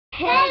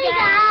Hey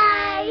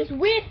guys!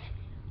 With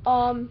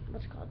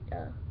what's it called?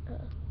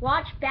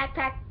 Watch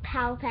Backpack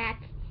Pal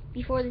Pack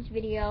before this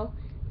video.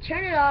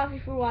 Turn it off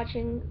if you're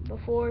watching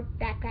before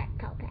Backpack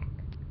Pal Pack.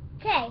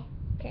 Okay.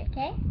 Okay.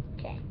 Okay.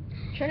 Okay.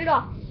 Turn it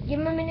off. Give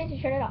him a minute to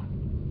turn it off.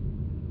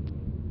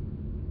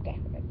 Okay.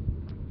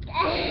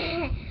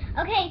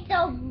 Okay,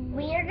 so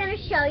we are gonna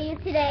show you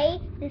today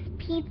this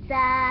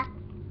pizza.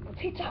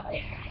 Pizza.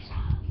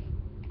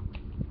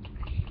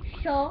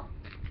 So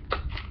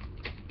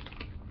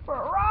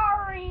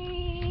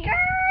Ferrari.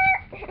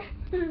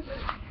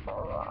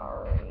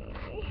 Ferrari.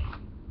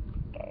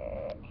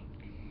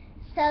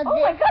 So Oh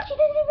my god, she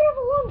doesn't even have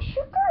a long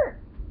skirt.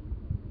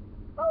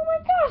 Oh my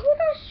gosh, look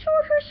how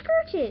short her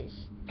skirt is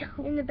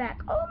in the back.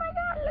 Oh my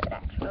god, look at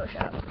that. Close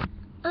up.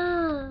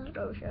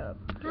 Close up.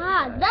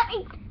 let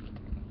me.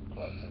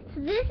 So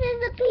this is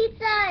the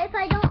pizza. If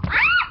I don't,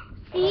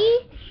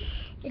 see,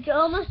 it's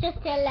almost just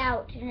fell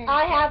out.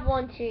 I have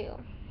one too.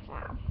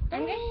 Wow.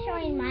 I'm just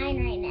showing mine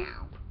right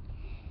now.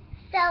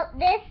 So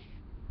this,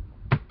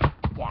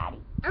 Daddy.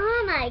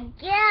 oh my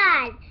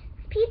god,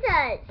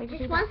 pizza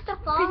just wants to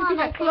fall on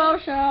my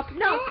close up.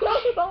 No,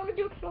 close up. I want to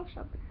do a close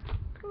up.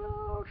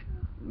 Close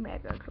up.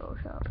 Mega close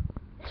up.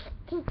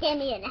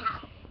 Continue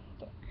now.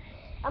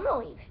 I'm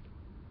gonna leave.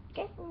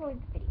 Okay, I'm gonna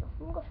leave the video.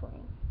 I'm gonna go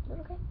swimming. Is that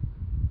okay?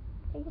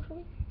 Can you go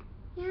swimming?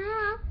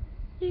 Yeah.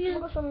 I'm gonna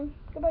go swimming.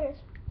 Goodbye, guys.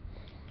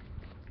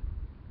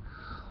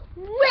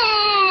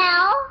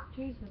 Well.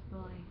 Jesus,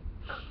 boy.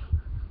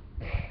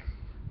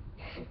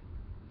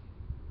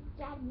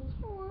 Daddy.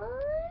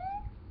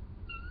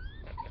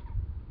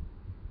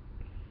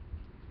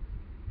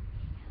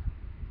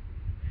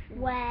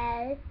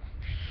 Well,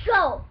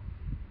 so.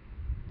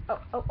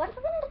 Oh, what's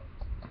happening?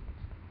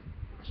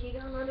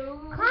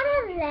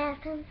 Connor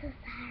left. I'm so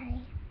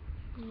sorry.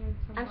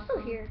 I'm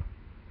still here.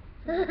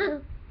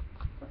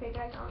 Okay,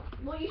 guys.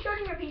 Well, you showed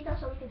him your pizza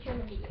so we can turn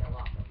the video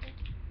off. Okay?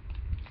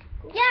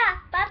 Cool. Yeah.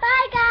 Bye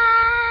bye,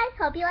 guys.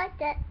 Hope you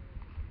liked it.